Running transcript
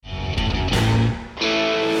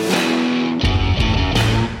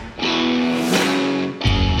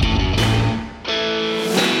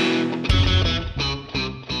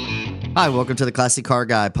Hi, welcome to the Classic Car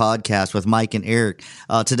Guy podcast with Mike and Eric.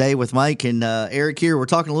 Today with Mike and Eric here, we're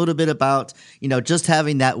talking a little bit about, just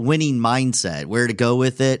having that winning mindset, where to go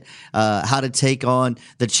with it, how to take on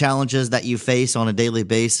the challenges that you face on a daily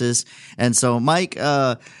basis. And so, Mike,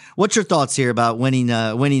 what's your thoughts here about winning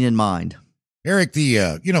in mind? Eric, we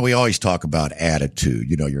always talk about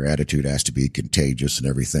attitude. Your attitude has to be contagious and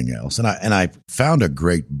everything else. And I found a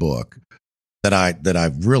great book that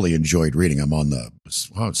I've really enjoyed reading. I'm on the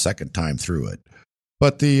second time through it,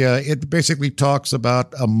 but it basically talks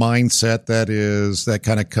about a mindset that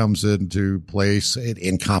kind of comes into place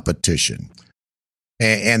in competition,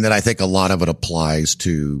 and that I think a lot of it applies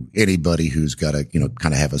to anybody who's got to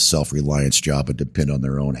kind of have a self-reliance job and depend on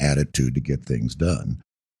their own attitude to get things done.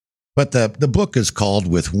 But the book is called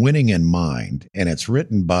With Winning in Mind, and it's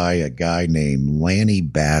written by a guy named Lanny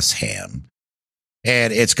Bassham.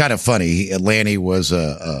 And it's kind of funny. Lanny was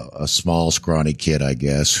a small, scrawny kid, I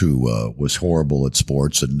guess, who was horrible at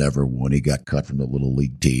sports and never won. He got cut from the little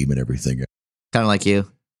league team and everything. Kind of like you.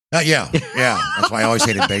 Yeah. That's why I always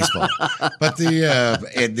hated baseball. But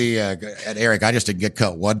and Eric, I just didn't get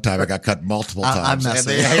cut one time. I got cut multiple times. I'm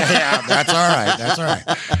messing. That's all right.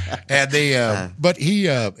 And but he,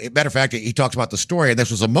 matter of fact, he talks about the story, and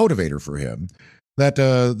this was a motivator for him.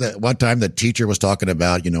 That one time the teacher was talking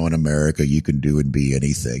about, in America, you can do and be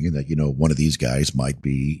anything, and that, one of these guys might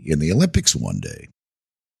be in the Olympics one day.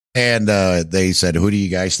 And they said, who do you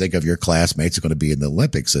guys think of your classmates are going to be in the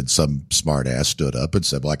Olympics? And some smart ass stood up and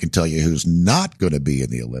said, well, I can tell you who's not going to be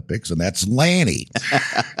in the Olympics, and that's Lanny.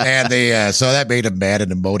 And so that made him mad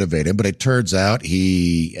and motivated him. But it turns out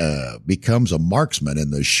he becomes a marksman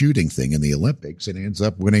in the shooting thing in the Olympics and ends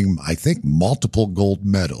up winning, I think, multiple gold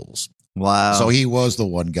medals. Wow. So he was the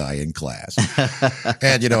one guy in class.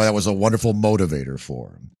 And, that was a wonderful motivator for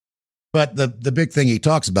him. But the big thing he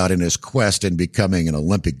talks about in his quest in becoming an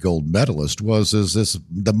Olympic gold medalist is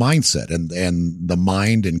the mindset and the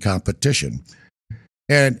mind in competition.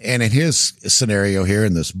 And in his scenario here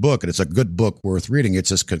in this book, and it's a good book worth reading, it's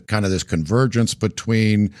this kind of this convergence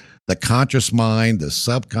between the conscious mind, the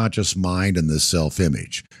subconscious mind, and the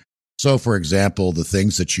self-image. So, for example, the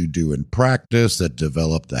things that you do in practice that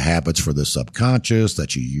develop the habits for the subconscious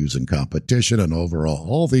that you use in competition, and overall,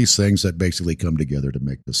 all these things that basically come together to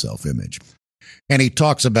make the self-image. And he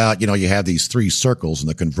talks about, you have these three circles and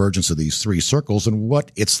the convergence of these three circles and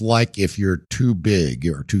what it's like if you're too big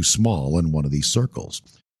or too small in one of these circles.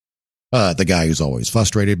 The guy who's always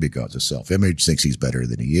frustrated because his self-image thinks he's better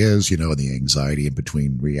than he is, and the anxiety in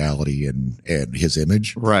between reality and his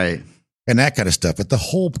image. Right. And that kind of stuff. But the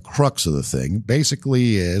whole crux of the thing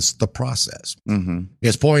basically is the process. Mm-hmm.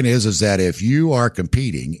 His point is that if you are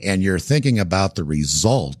competing and you're thinking about the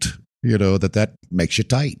result, that makes you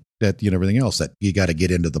tight, that, everything else, that you got to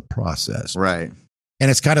get into the process. Right.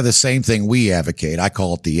 And it's kind of the same thing we advocate. I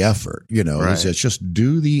call it the effort, Right. It's just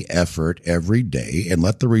do the effort every day and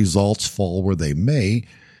let the results fall where they may,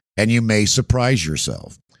 and you may surprise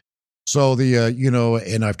yourself. So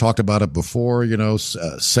and I've talked about it before,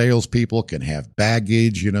 salespeople can have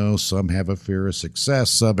baggage, some have a fear of success,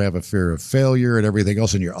 some have a fear of failure and everything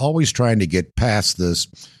else. And you're always trying to get past this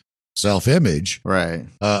self-image right.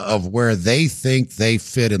 Of where they think they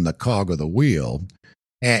fit in the cog of the wheel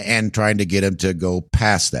and trying to get them to go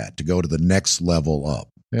past that, to go to the next level up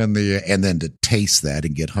and then to taste that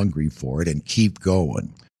and get hungry for it and keep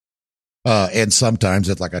going. And sometimes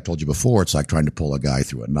it's like I told you before, it's like trying to pull a guy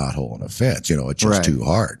through a knothole on a fence. It's just Right. too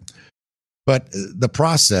hard. But the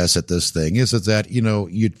process at this thing is that,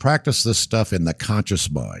 you'd practice this stuff in the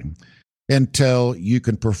conscious mind until you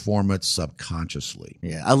can perform it subconsciously.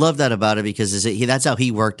 Yeah, I love that about it because that's how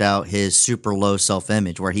he worked out his super low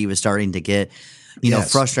self-image, where he was starting to get,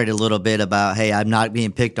 Yes. frustrated a little bit about, hey, I'm not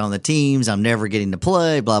being picked on the teams, I'm never getting to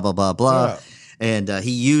play, blah, blah, blah, blah. Yeah. And he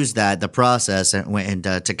used the process and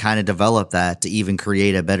to kind of develop that to even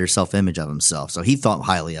create a better self-image of himself. So he thought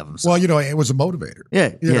highly of himself. Well, it was a motivator. Yeah,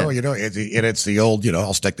 And it's the old,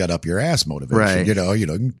 I'll stick that up your ass motivation.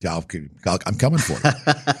 Right. I'm coming for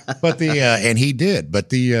it. But and he did.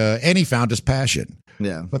 But and he found his passion.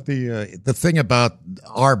 Yeah. But the thing about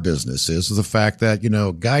our business is the fact that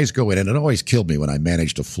guys go in, and it always killed me when I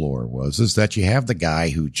managed a floor is that you have the guy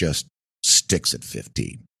who just sticks at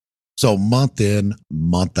 15. So month in,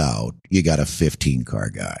 month out, you got a 15 car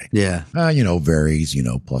guy. Yeah. Varies,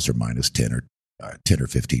 plus or minus 10 or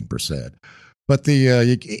 15%. But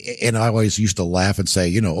and I always used to laugh and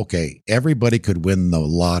say, okay, everybody could win the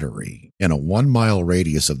lottery in a 1 mile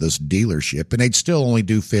radius of this dealership, and they'd still only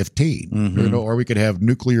do 15. Mm-hmm. Or we could have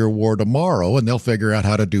nuclear war tomorrow, and they'll figure out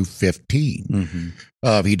how to do 15. Mm-hmm.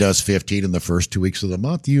 If he does 15 in the first 2 weeks of the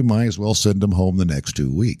month, you might as well send him home the next 2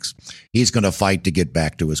 weeks. He's going to fight to get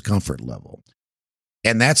back to his comfort level.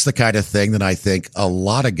 And that's the kind of thing that I think a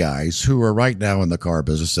lot of guys who are right now in the car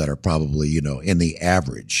business that are probably, in the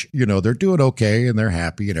average, they're doing okay and they're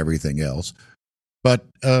happy and everything else, but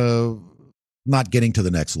not getting to the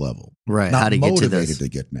next level. Right. Not how to get to motivated this. to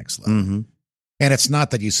get next level. Mm-hmm. And it's not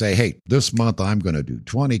that you say, hey, this month I'm going to do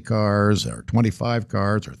 20 cars or 25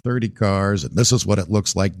 cars or 30 cars, and this is what it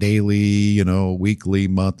looks like daily, weekly,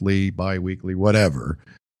 monthly, biweekly, whatever.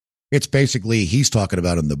 It's basically, he's talking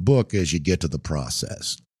about in the book as you get to the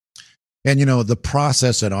process. And, the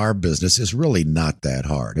process in our business is really not that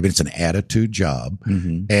hard. I mean, it's an attitude job.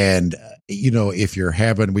 Mm-hmm. And, if you're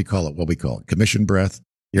having, we call it commission breath.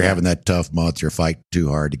 You're having that tough month. You're fighting too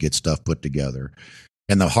hard to get stuff put together.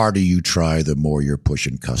 And the harder you try, the more you're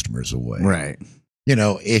pushing customers away. Right.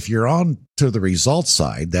 If you're on to the results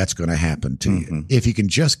side, that's going to happen to you. If you can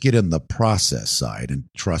just get in the process side and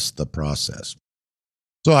trust the process.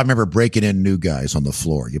 So I remember breaking in new guys on the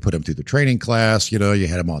floor. You put them through the training class, you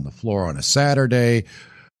had them on the floor on a Saturday.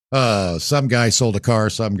 Some guys sold a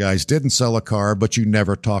car, some guys didn't sell a car, but you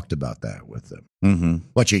never talked about that with them. Mm-hmm.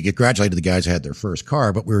 But you congratulated the guys who had their first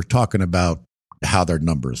car, but we were talking about how their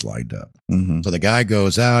numbers lined up. Mm-hmm. So the guy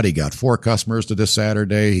goes out, he got 4 customers to this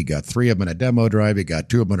Saturday. He got 3 of them in a demo drive. He got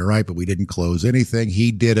 2 of them in a right, but we didn't close anything.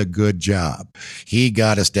 He did a good job. He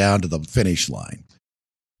got us down to the finish line.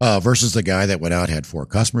 Versus the guy that went out, had 4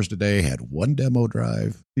 customers today, had 1 demo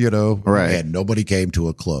drive, right. And nobody came to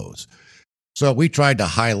a close. So we tried to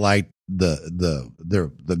highlight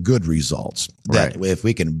the good results. That Right. if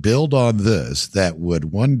we can build on this, that would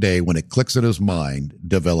one day, when it clicks in his mind,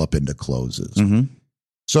 develop into closes. Mm-hmm.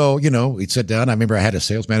 So, we'd sit down. I remember I had a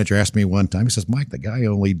sales manager ask me one time, he says, Mike, the guy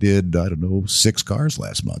only did, 6 cars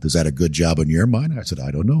last month. Is that a good job in your mind? I said, I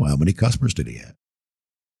don't know. How many customers did he have?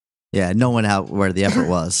 Yeah, knowing where the effort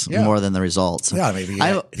was Yeah. more than the results. Yeah, maybe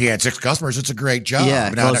he had 6 customers. It's a great job. Yeah,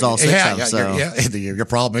 close all 6 of them. So. Your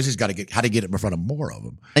problem is he's got to get how to get it in front of more of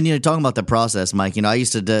them. And talking about the process, Mike. I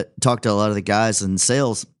used to talk to a lot of the guys in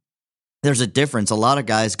sales. There's a difference. A lot of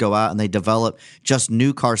guys go out and they develop just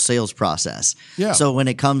new car sales process. Yeah. So when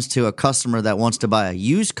it comes to a customer that wants to buy a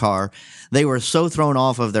used car, they were so thrown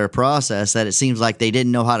off of their process that it seems like they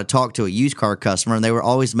didn't know how to talk to a used car customer, and they were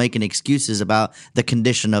always making excuses about the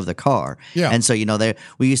condition of the car. Yeah. And so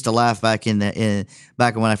we used to laugh back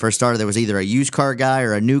back when I first started. There was either a used car guy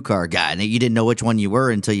or a new car guy, and you didn't know which one you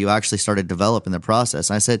were until you actually started developing the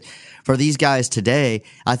process. And I said, for these guys today,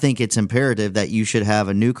 I think it's imperative that you should have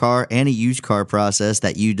a new car and a used car process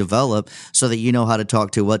that you develop so that you know how to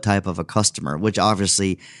talk to what type of a customer, which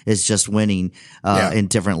obviously is just winning in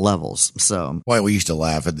different levels. So, well, we used to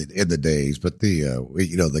laugh in the days, but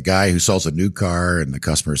the guy who sells a new car and the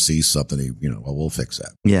customer sees something, we'll fix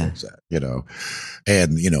that. Yeah. Fix that,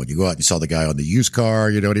 and you go out and you saw the guy on the used car,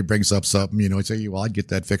 and he brings up something, he'd say, well, I'd get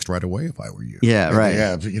that fixed right away if I were you. Yeah, and right.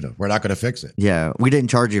 Yeah, we're not going to fix it. Yeah, we didn't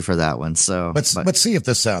charge you for that one. So, but see if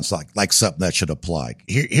this sounds like something that should apply.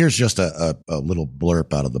 Here's just a little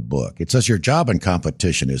blurb out of the book. It says your job in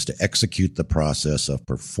competition is to execute the process of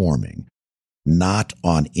performing, not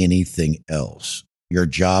on anything else. Your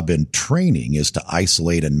job in training is to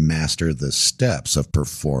isolate and master the steps of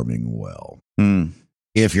performing well.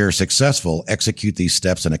 If you're successful, execute these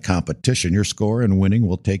steps in a competition, your score and winning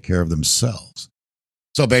will take care of themselves.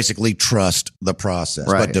 So basically, trust the process,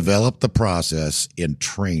 but develop the process in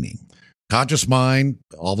training. Conscious mind,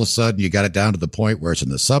 all of a sudden, you got it down to the point where it's in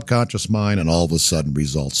the subconscious mind, and all of a sudden,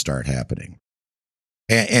 results start happening.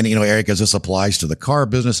 And Eric, as this applies to the car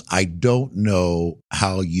business, I don't know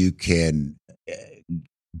how you can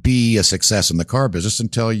be a success in the car business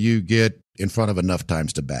until you get in front of enough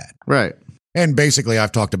times to bat. Right. And basically,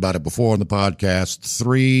 I've talked about it before on the podcast,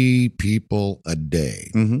 3 people a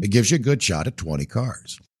day. Mm-hmm. It gives you a good shot at 20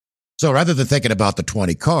 cars. So rather than thinking about the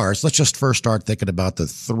 20 cars, let's just first start thinking about the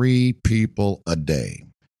 3 people a day.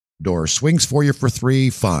 Door swings for you for 3,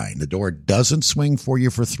 fine. The door doesn't swing for you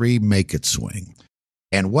for 3, make it swing.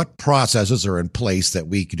 And what processes are in place that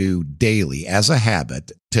we can do daily as a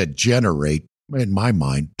habit to generate, in my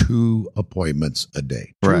mind, 2 appointments a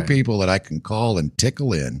day? 2 people that I can call and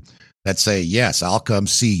tickle in that say, yes, I'll come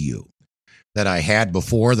see you. That I had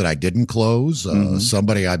before that I didn't close.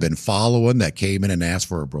 Somebody I've been following that came in and asked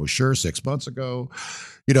for a brochure 6 months ago.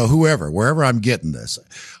 whoever, wherever I'm getting this,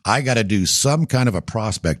 I got to do some kind of a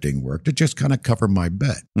prospecting work to just kind of cover my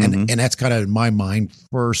bet. And that's kind of in my mind,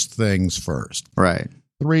 first things first. Right.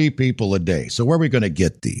 3 people a day. So where are we going to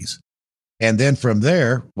get these? And then from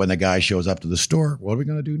there, when the guy shows up to the store, what are we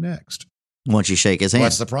going to do next? Once you shake his hand.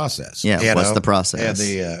 What's the process? Yeah, what's the process?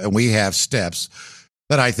 And we have steps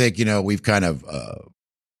that I think, we've kind of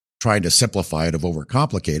trying to simplify it of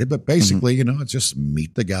overcomplicated, but basically, it's just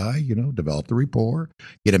meet the guy, develop the rapport,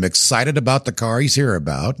 get him excited about the car he's here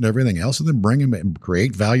about and everything else, and then bring him and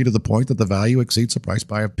create value to the point that the value exceeds the price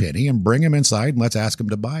by a penny, and bring him inside and let's ask him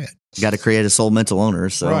to buy it. You got to create a sole mental owner.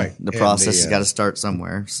 So right. The process has got to start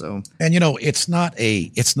somewhere. So, and it's not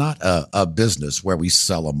a business where we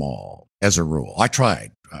sell them all as a rule. I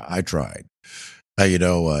tried.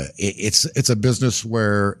 It's a business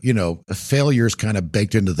where, failure's kind of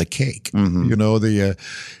baked into the cake,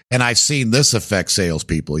 and I've seen this affect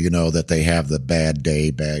salespeople, that they have the bad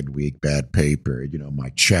day, bad week, bad paper, my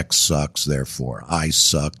check sucks. Therefore I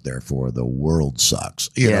suck. Therefore the world sucks.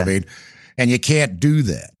 You know what I mean? And you can't do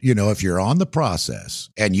that. If you're on the process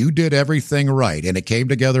and you did everything right and it came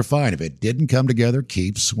together fine, if it didn't come together,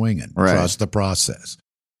 keep swinging. Right. Trust the process.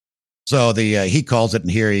 So he calls it, and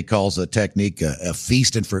here he calls the technique a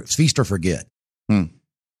feast or forget.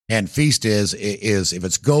 And feast is if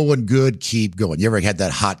it's going good, keep going. You ever had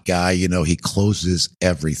that hot guy? He closes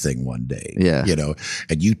everything one day. Yeah.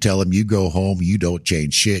 And you tell him you go home, you don't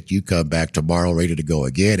change shit. You come back tomorrow ready to go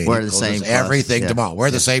again. And wear the same everything tomorrow.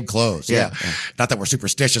 Wear the same clothes. Yeah. Not that we're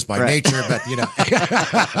superstitious by nature, but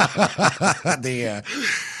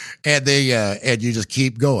and you just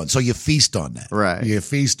keep going. So you feast on that. Right. You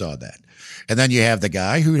feast on that. And then you have the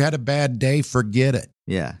guy who had a bad day, forget it.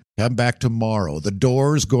 Yeah. Come back tomorrow. The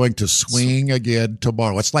door's going to swing again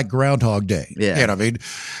tomorrow. It's like Groundhog Day. Yeah. You know what I mean?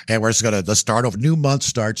 And we're just going to start off. New month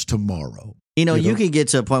starts tomorrow. You can get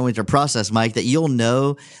to a point with your process, Mike, that you'll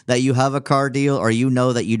know that you have a car deal, or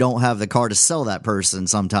that you don't have the car to sell that person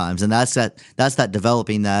sometimes. And that's that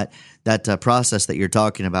developing that process that you're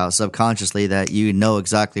talking about subconsciously, that you know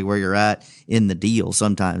exactly where you're at in the deal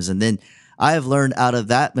sometimes. And then I have learned out of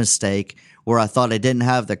that mistake where I thought I didn't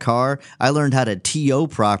have the car, I learned how to TO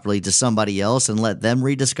properly to somebody else and let them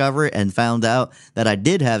rediscover it, and found out that I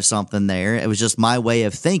did have something there. It was just my way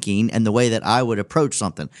of thinking and the way that I would approach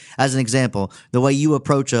something. As an example, the way you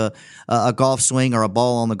approach a golf swing or a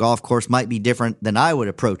ball on the golf course might be different than I would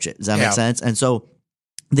approach it. Does that make sense? And so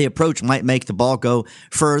the approach might make the ball go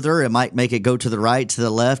further. It might make it go to the right, to the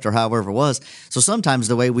left, or however it was. So sometimes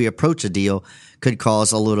the way we approach a deal could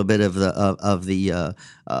cause a little bit of the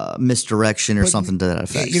misdirection or something to that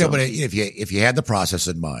effect. But if you had the process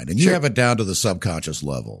in mind and you have it down to the subconscious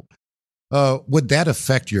level, would that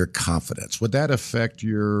affect your confidence? Would that affect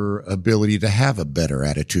your ability to have a better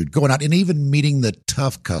attitude going out and even meeting the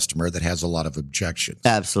tough customer that has a lot of objections?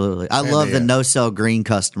 Absolutely. I love the no-sell green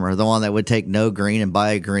customer, the one that would take no green and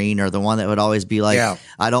buy a green, or the one that would always be like,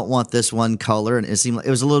 I don't want this one color. And it seemed like it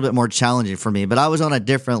was a little bit more challenging for me, but I was on a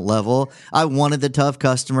different level. I wanted the tough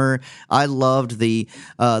customer. I loved the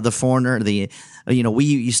foreigner, we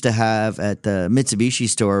used to have at the Mitsubishi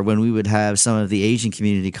store, when we would have some of the Asian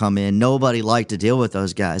community come in, nobody liked to deal with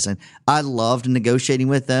those guys. And I loved negotiating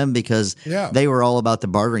with them because they were all about the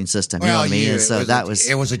bartering system. You know what I mean? And so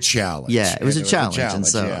it was a challenge. Yeah, it was a challenge. And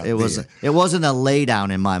so it wasn't a lay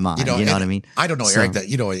down in my mind. You know what I mean? I don't know, Eric, that,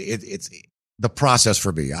 it's the process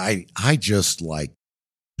for me. I just like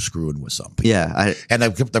screwing with some people. Yeah. And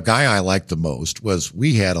the guy I liked the most was,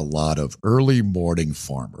 we had a lot of early morning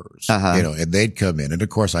farmers, and they'd come in. And of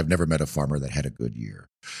course, I've never met a farmer that had a good year.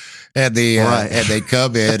 And and they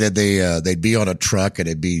come in and they'd be on a truck, and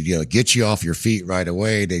it'd be, get you off your feet right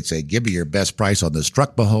away. They'd say, give me your best price on this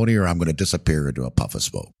truck, Mahoney, or I'm going to disappear into a puff of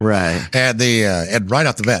smoke. Right. And and right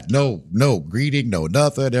off the bat, no greeting, no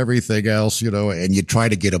nothing, everything else, and you try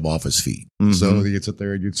to get him off his feet. Mm-hmm. So you'd sit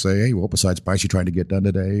there and you'd say, hey, what besides price you trying to get done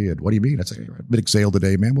today? And what do you mean? I'd say, big sale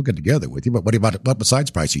today, man. We'll get together with you. But what besides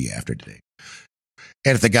price are you after today?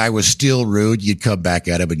 And if the guy was still rude, you'd come back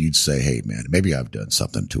at him and you'd say, hey, man, maybe I've done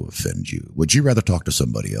something to offend you. Would you rather talk to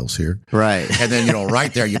somebody else here? Right. And then,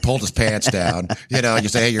 right there, you pulled his pants down, you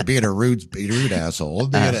say, hey, you're being a rude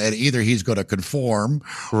asshole. And either he's going to conform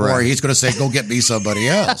or he's going to say, go get me somebody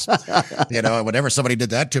else. And whenever somebody did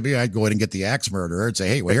that to me, I'd go in and get the axe murderer and say,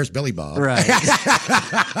 hey, well, here's Billy Bob. Right. The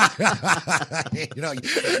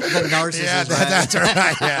narcissist. Yeah, that's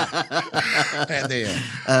right. Yeah.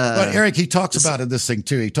 But Eric, he talks about in this thing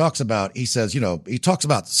too. He talks about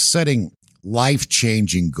setting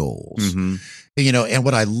life-changing goals. Mm-hmm. And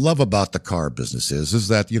what I love about the car business is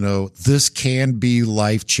that, this can be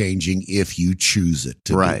life-changing if you choose it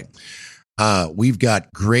to be. We've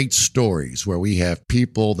got great stories where we have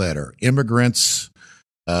people that are immigrants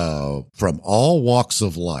from all walks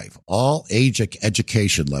of life, all age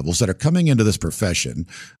education levels that are coming into this profession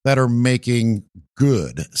that are making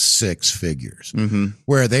good six figures,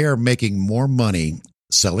 where they are making more money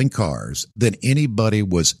selling cars than anybody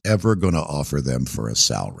was ever going to offer them for a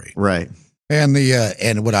salary. Right. And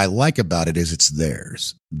and what I like about it is it's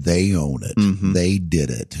theirs. They own it. They did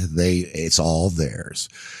it. It's all theirs.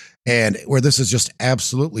 And where this is just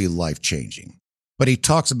absolutely life-changing. But he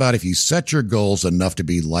talks about if you set your goals enough to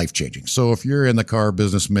be life-changing. So if you're in the car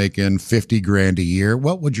business making $50,000 a year,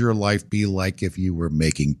 what would your life be like if you were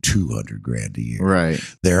making $200,000 a year? Right.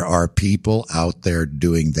 There are people out there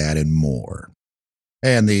doing that and more.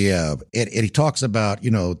 And he talks about,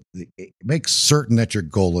 make certain that your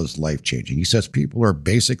goal is life-changing. He says people are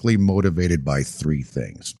basically motivated by three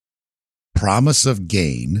things: promise of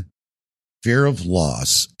gain, fear of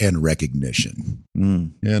loss, and recognition.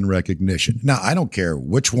 And recognition. Now, I don't care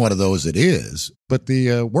which one of those it is, but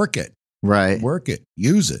work it. Right. Work it.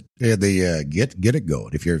 Use it. Get it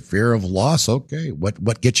going. If you're fear of loss, okay,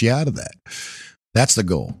 what gets you out of that? That's the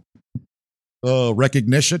goal.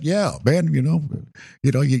 Recognition, yeah, man.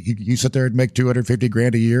 You sit there and make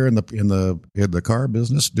 $250,000 a year in the car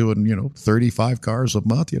business, doing 35 cars a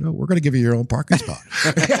month. We're going to give you your own parking spot.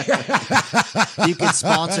 You can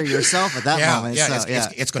sponsor yourself at that moment. Yeah,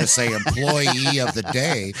 it's going to say employee of the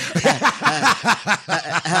day.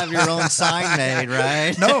 Have your own sign made,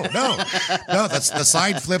 right? No. That's the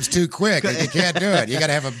sign flips too quick. You can't do it. You got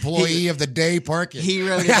to have employee of the day parking.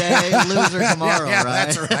 Hero today, loser tomorrow. Yeah, right?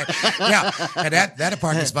 That's right. Yeah. And that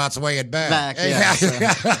parking spot's way back.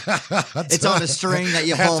 It's on a string that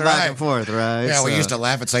you pull back and forth, right? Yeah, we used to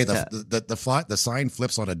laugh and say the sign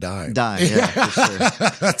flips on a dime. Yeah, for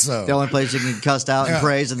sure. So, the only place you can cuss out and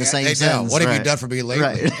praise in the same sentence. What have you done for me lately?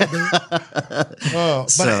 Right.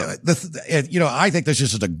 I think this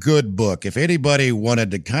is just a good book. If anybody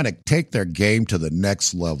wanted to kind of take their game to the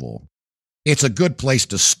next level, it's a good place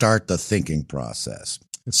to start the thinking process.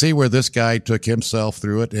 See where this guy took himself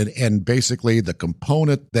through it, and basically the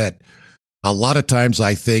component that a lot of times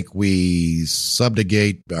I think we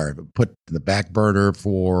subjugate or put in the back burner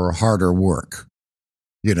for harder work.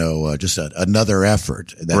 Just another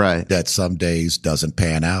effort that some days doesn't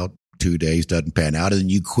pan out, 2 days doesn't pan out, and then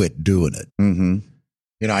you quit doing it.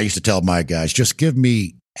 I used to tell my guys, just give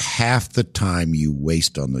me half the time you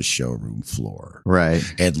waste on the showroom floor, right?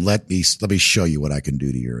 And let me show you what I can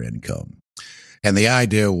do to your income. And the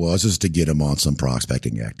idea is to get them on some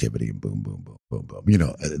prospecting activity, and boom, boom, boom, boom,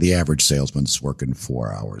 boom. The average salesman's working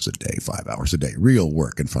 4 hours a day, 5 hours a day, real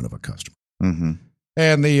work in front of a customer.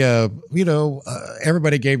 And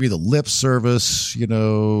everybody gave you the lip service.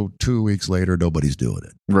 2 weeks later, nobody's doing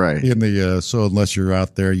it. Right. So unless you're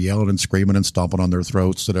out there yelling and screaming and stomping on their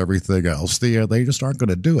throats and everything else, they just aren't going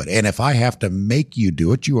to do it. And if I have to make you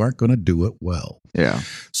do it, you aren't going to do it well. Yeah.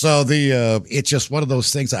 So it's just one of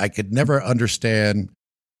those things I could never understand.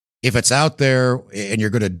 If it's out there and you're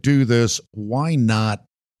going to do this, why not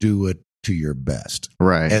do it to your best?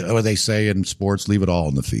 Right. Or they say in sports, leave it all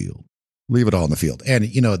in the field. Leave it all in the field. And,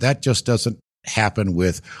 that just doesn't happen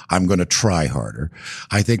with, I'm going to try harder.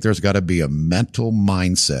 I think there's got to be a mental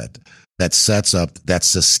mindset that sets up that's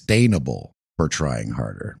sustainable for trying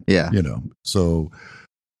harder. Yeah. So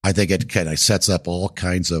I think it kind of sets up all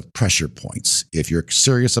kinds of pressure points. If you're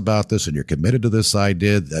serious about this and you're committed to this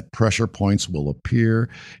idea, that pressure points will appear,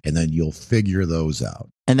 and then you'll figure those out.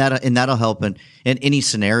 And that'll help in any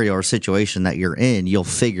scenario or situation that you're in. You'll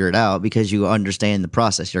figure it out because you understand the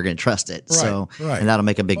process. You're going to trust it. Right. And that'll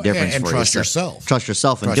make a big difference and for trust you. yourself. Trust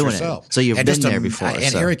yourself in doing it. So you've been there before.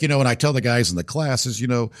 And Eric, when I tell the guys in the classes,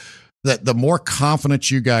 that the more confident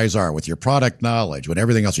you guys are with your product knowledge, with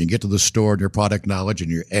everything else, when you get to the store and your product knowledge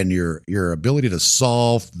and your ability to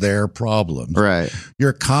solve their problems, right?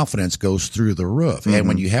 Your confidence goes through the roof. And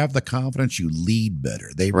when you have the confidence, you lead better.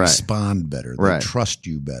 They respond better. They trust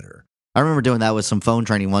you better. I remember doing that with some phone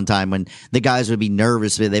training one time when the guys would be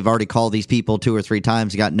nervous. They've already called these people 2 or 3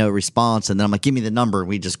 times, got no response. And then I'm like, give me the number.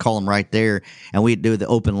 We just call them right there. And we do the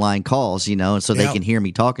open line calls, and so they can hear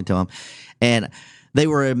me talking to them. And they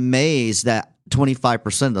were amazed that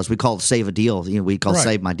 25% of those, we call it save a deal. We call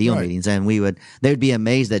save my deal meetings. And they would be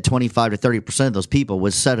amazed that 25 to 30% of those people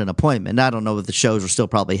would set an appointment. And I don't know if the shows were still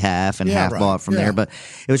probably half bought from there, but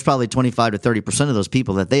it was probably 25 to 30% of those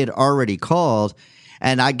people that they had already called.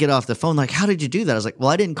 And I get off the phone like, how did you do that? I was like, well,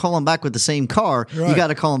 I didn't call them back with the same car. Right. You got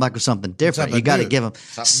to call them back with something different. You got to give them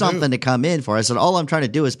something to come in for. I said, all I'm trying to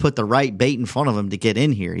do is put the right bait in front of them to get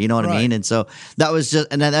in here. You know what I mean? And so that was just,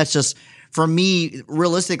 and that's just for me,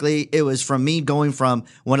 realistically, it was from me going from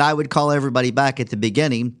when I would call everybody back at the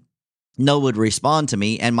beginning, no one would respond to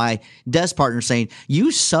me, and my desk partner saying,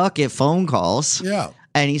 "You suck at phone calls." Yeah.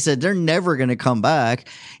 And he said, they're never going to come back.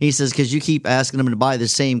 He says, because you keep asking them to buy the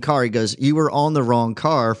same car. He goes, you were on the wrong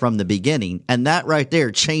car from the beginning. And that right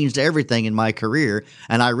there changed everything in my career.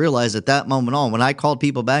 And I realized at that moment on, when I called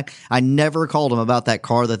people back, I never called them about that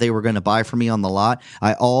car that they were going to buy for me on the lot.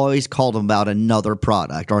 I always called them about another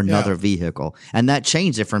product or another vehicle. And that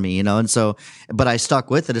changed it for me, And so, but I stuck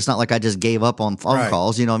with it. It's not like I just gave up on phone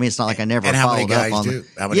calls. You know what I mean? It's not like I never followed up on it.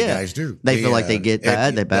 How many guys do? They feel like they get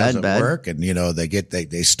bad. They bad. Work, and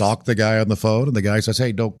they stalk the guy on the phone, and the guy says,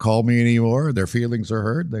 "Hey, don't call me anymore." Their feelings are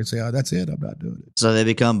hurt. They say, "Oh, that's it. I'm not doing it." So they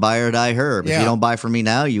become buy or die herb. If you don't buy from me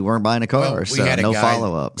now, you weren't buying a car. Well, so no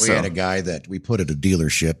follow up. We had a guy that we put at a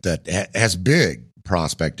dealership that has big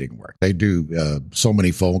prospecting work. They do so many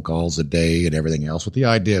phone calls a day and everything else with the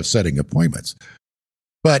idea of setting appointments.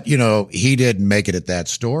 But he didn't make it at that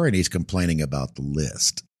store, and he's complaining about the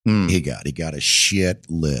list. He got a shit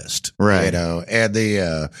list, right?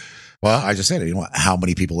 And well, I just said, how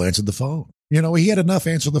many people answered the phone? He had enough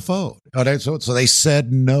answer the phone. So they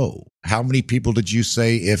said no. How many people did you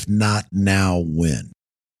say, if not now, when?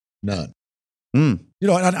 None.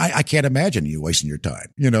 I can't imagine you wasting your time.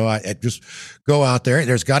 I just go out there.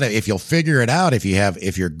 There's got to, if you'll figure it out, if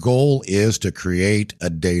your goal is to create a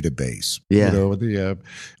database. Yeah.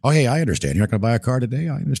 Hey, I understand. You're not going to buy a car today.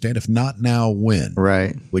 I understand. If not now, when?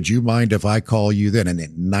 Right. Would you mind if I call you then? And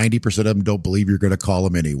 90% of them don't believe you're going to call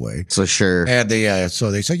them anyway. So sure. And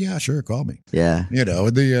so they say, yeah, sure, call me. Yeah.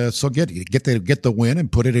 So get the win and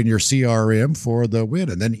put it in your CRM for the win.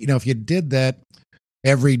 And then, if you did that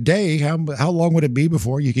every day, how long would it be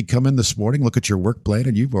before you could come in this morning, look at your work plan,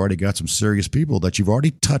 and you've already got some serious people that you've already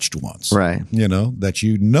touched once, right? That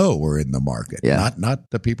are in the market, not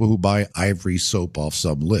the people who buy ivory soap off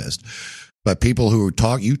some list, but people who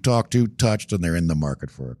you talk to, touched, and they're in the market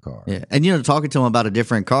for a car. Yeah, and talking to them about a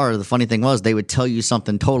different car, the funny thing was they would tell you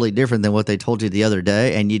something totally different than what they told you the other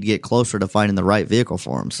day, and you'd get closer to finding the right vehicle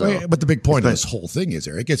for them. So, but the big point of this whole thing is,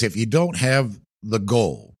 Eric, is if you don't have the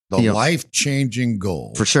goal. The life-changing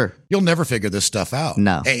goal. For sure. You'll never figure this stuff out.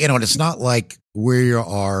 No. And it's not like we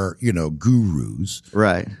are, gurus.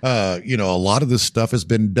 Right. A lot of this stuff has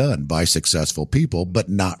been done by successful people, but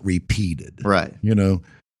not repeated. Right.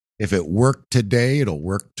 If it worked today, it'll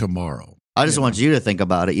work tomorrow. I just want you to think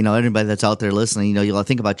about it. Anybody that's out there listening, you'll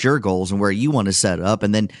think about your goals and where you want to set up,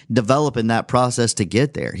 and then developing that process to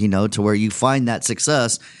get there, to where you find that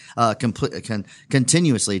success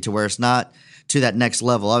continuously, to where it's not to that next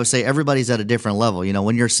level. I would say everybody's at a different level.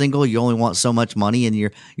 When you're single, you only want so much money and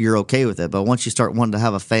you're okay with it. But once you start wanting to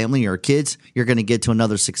have a family or kids, you're going to get to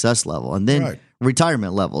another success level. And then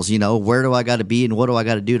retirement levels, where do I got to be and what do I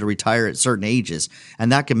got to do to retire at certain ages?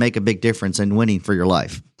 And that can make a big difference in winning for your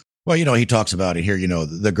life. Well, he talks about it here.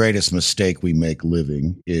 The greatest mistake we make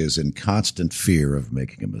living is in constant fear of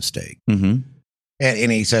making a mistake. Mm-hmm.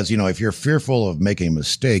 And he says, if you're fearful of making a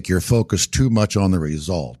mistake, you're focused too much on the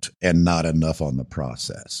result and not enough on the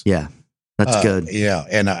process. Yeah, that's good. Yeah.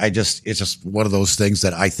 And it's just one of those things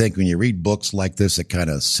that I think when you read books like this, it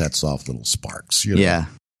kind of sets off little sparks. Yeah.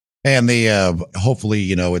 And hopefully,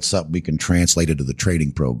 it's something we can translate into the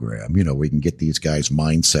training program. We can get these guys'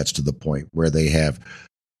 mindsets to the point where they have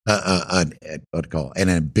an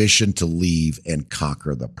ambition to leave and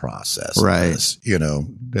conquer the process. Right.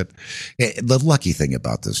 That the lucky thing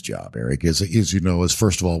about this job, Eric, is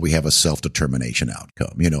first of all, we have a self-determination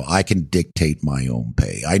outcome. I can dictate my own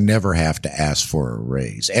pay. I never have to ask for a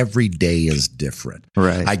raise. Every day is different.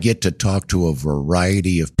 Right. I get to talk to a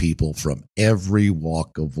variety of people from every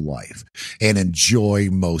walk of life and enjoy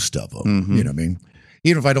most of them. Mm-hmm. You know what I mean?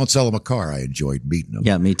 Even if I don't sell them a car, I enjoyed meeting them.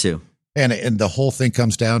 Yeah, me too. And the whole thing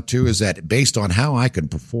comes down to is that based on how I can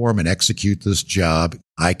perform and execute this job,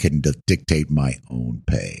 I can dictate my own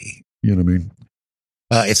pay. You know what I mean?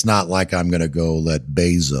 It's not like I'm going to go let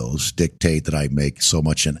Bezos dictate that I make so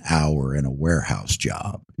much an hour in a warehouse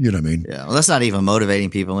job. You know what I mean? Yeah, well, that's not even motivating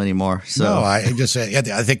people anymore. So no, I think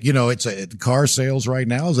it's car sales right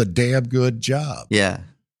now is a damn good job. Yeah.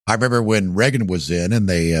 I remember when Reagan was in and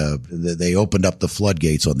they opened up the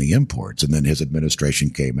floodgates on the imports, and then his administration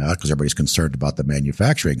came out because everybody's concerned about the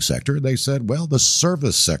manufacturing sector. They said, well, the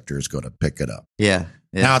service sector is going to pick it up. Yeah.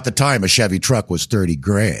 Now, at the time, a Chevy truck was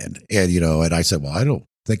 $30,000. And I said, well, I don't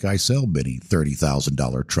think I sell many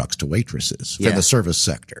 $30,000 trucks to waitresses for the service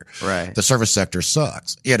sector. Right. The service sector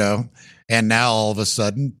sucks, and now all of a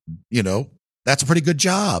sudden, that's a pretty good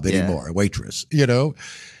job anymore, a waitress,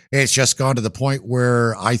 It's just gone to the point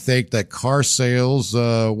where I think that car sales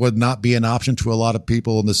would not be an option to a lot of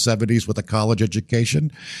people in the 70s with a college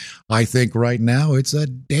education. I think right now it's a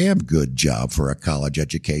damn good job for a college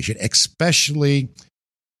education, especially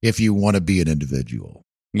if you want to be an individual.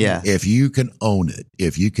 Yeah. If you can own it,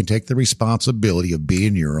 if you can take the responsibility of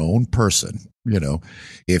being your own person,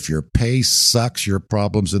 if your pay sucks, your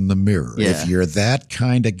problem's in the mirror. Yeah. If you're that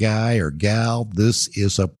kind of guy or gal, this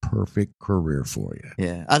is a perfect career for you.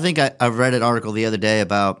 Yeah. I think I read an article the other day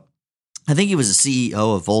about, I think he was a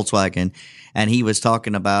CEO of Volkswagen, and he was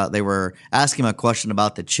talking about, they were asking him a question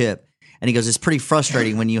about the chip. And he goes, it's pretty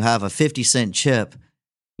frustrating when you have a 50-cent chip,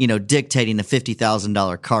 dictating a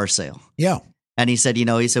 $50,000 car sale. Yeah. And he said,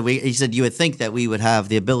 he said you would think that we would have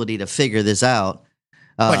the ability to figure this out,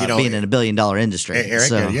 being in $1 billion industry. Eric,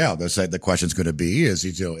 the question's going to be is,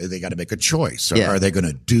 they got to make a choice. Are they going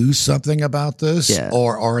to do something about this,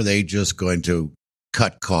 or are they just going to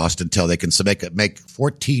cut cost until they can make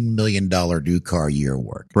 $14 million new car year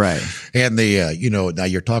work? Right. And now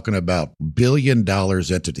you're talking about $1 billion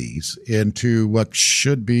entities into what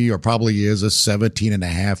should be or probably is a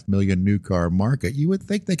 17.5 million new car market. You would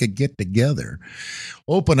think they could get together,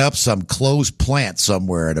 open up some closed plant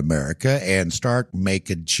somewhere in America and start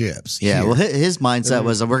making chips. Yeah. Here. Well, his mindset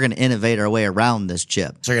was we're going to innovate our way around this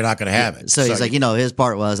chip. So you're not going to have it. So he's like, his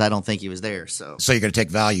part was, I don't think he was there. So you're going to take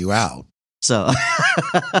value out. So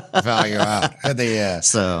value out. And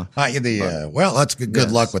well, that's good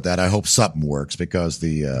luck with that. I hope something works because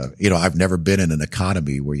I've never been in an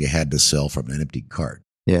economy where you had to sell from an empty cart.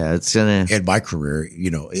 Yeah, it's gonna. In my career,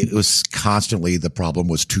 it was constantly the problem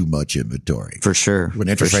was too much inventory. For sure. When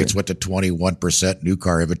interest rates went to 21%, new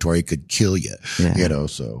car inventory could kill you. Yeah.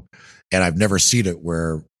 And I've never seen it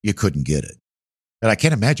where you couldn't get it. And I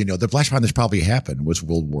can't imagine, the last time this probably happened was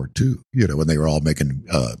World War II, when they were all making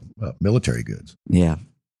military goods. Yeah.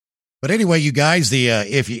 But anyway, you guys,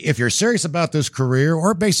 if you're serious about this career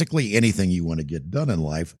or basically anything you want to get done in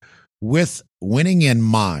life, with Winning in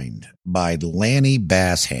Mind by Lanny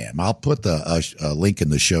Bassham, I'll put the link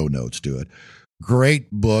in the show notes to it.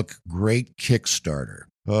 Great book, great Kickstarter.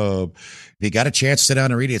 If you got a chance, sit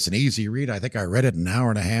down and read it. It's an easy read. I think I read it in an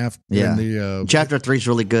hour and a half. Yeah. Chapter 3 is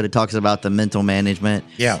really good. It talks about the mental management.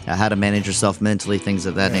 Yeah. How to manage yourself mentally, things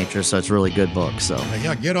of that nature. So it's a really good book. So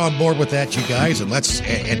get on board with that, you guys, and let's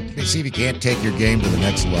see if you can't take your game to the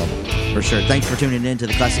next level. For sure. Thanks for tuning in to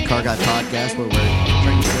the Classic Car Guy podcast, where we're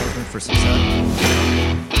training salesmen for success.